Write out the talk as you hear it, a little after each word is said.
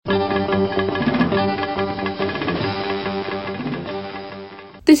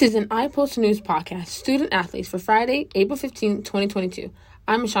This is an iPulse News podcast, Student Athletes, for Friday, April 15, 2022.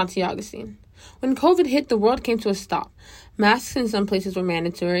 I'm Ashanti Augustine. When COVID hit, the world came to a stop. Masks in some places were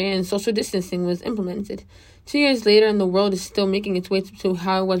mandatory and social distancing was implemented. 2 years later, and the world is still making its way to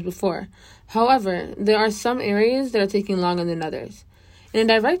how it was before. However, there are some areas that are taking longer than others. In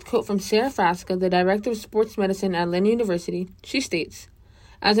a direct quote from Sarah Frasca, the director of sports medicine at Lynn University, she states,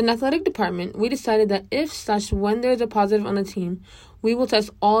 "As an athletic department, we decided that if/when there is a positive on the team, we will test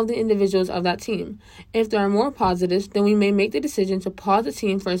all of the individuals of that team. If there are more positives, then we may make the decision to pause the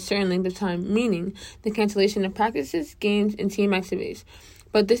team for a certain length of time, meaning the cancellation of practices, games, and team activities.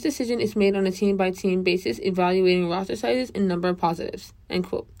 But this decision is made on a team-by-team basis, evaluating roster sizes and number of positives." End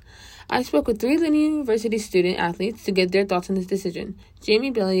quote. I spoke with 3 Lynn University student athletes to get their thoughts on this decision. Jamie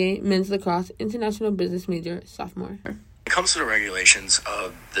Bellier, men's lacrosse, international business major, sophomore. When it comes to the regulations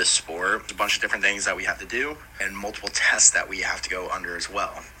of this sport, there's a bunch of different things that we have to do and multiple tests that we have to go under as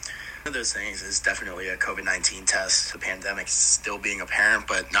well. One of those things is definitely a COVID-19 test. The pandemic is still being apparent,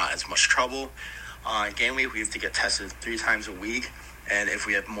 but not as much trouble. Game week, we have to get tested 3 times a week. And if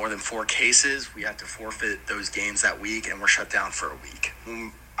we have more than 4 cases, we have to forfeit those games that week, and we're shut down for a week.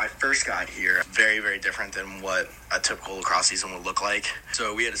 When I first got here, very, very different than what a typical lacrosse season would look like.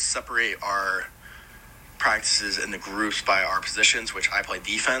 So we had to separate our practices in the groups by our positions, which I play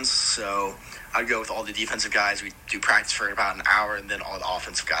defense. So I'd go with all the defensive guys. We'd do practice for about an hour, and then all the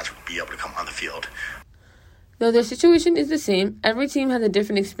offensive guys would be able to come on the field. Though their situation is the same, every team has a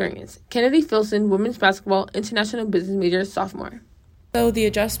different experience. Kennedy Filson, women's basketball, international business major, sophomore. So the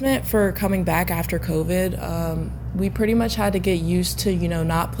adjustment for coming back after COVID, we pretty much had to get used to,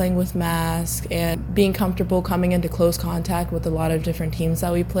 not playing with masks and being comfortable coming into close contact with a lot of different teams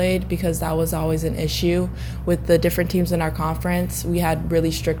that we played, because that was always an issue with the different teams in our conference. We had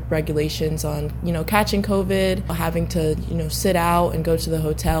really strict regulations on, catching COVID, having to, sit out and go to the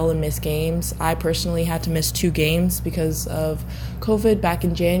hotel and miss games. I personally had to miss 2 games because of COVID back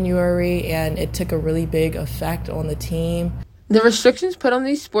in January, and it took a really big effect on the team. The restrictions put on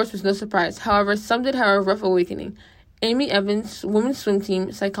these sports was no surprise. However, some did have a rough awakening. Amy Evans, women's swim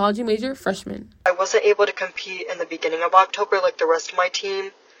team, psychology major, freshman. I wasn't able to compete in the beginning of October like the rest of my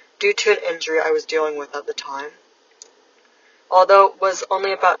team due to an injury I was dealing with at the time. Although it was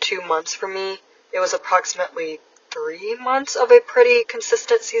only about 2 months for me, it was approximately 3 months of a pretty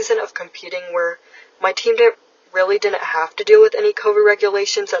consistent season of competing where my team really didn't have to deal with any COVID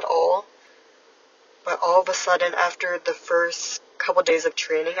regulations at all. But all of a sudden, after the first couple days of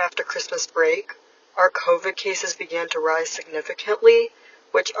training after Christmas break, our COVID cases began to rise significantly,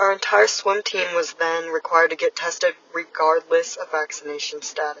 which our entire swim team was then required to get tested regardless of vaccination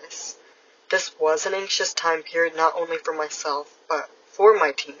status. This was an anxious time period not only for myself, but for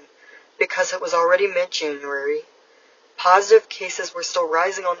my team, because it was already mid-January. Positive cases were still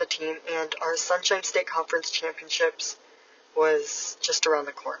rising on the team, and our Sunshine State Conference Championships was just around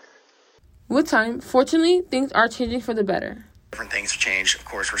the corner. With time, fortunately, things are changing for the better. Different things have changed. Of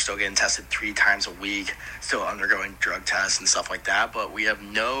course, we're still getting tested 3 times a week, still undergoing drug tests and stuff like that, but we have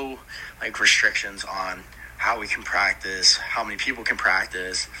no restrictions on how we can practice, how many people can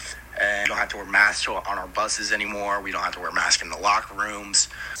practice, and we don't have to wear masks on our buses anymore. We don't have to wear masks in the locker rooms.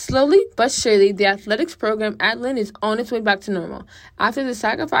 Slowly but surely, the athletics program at Lynn is on its way back to normal. After the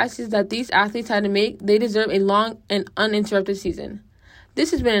sacrifices that these athletes had to make, they deserve a long and uninterrupted season.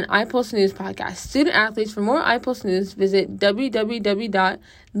 This has been an iPulse News podcast. Student athletes, for more iPulse News, visit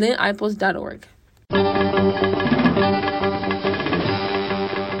www.lynnipulse.org.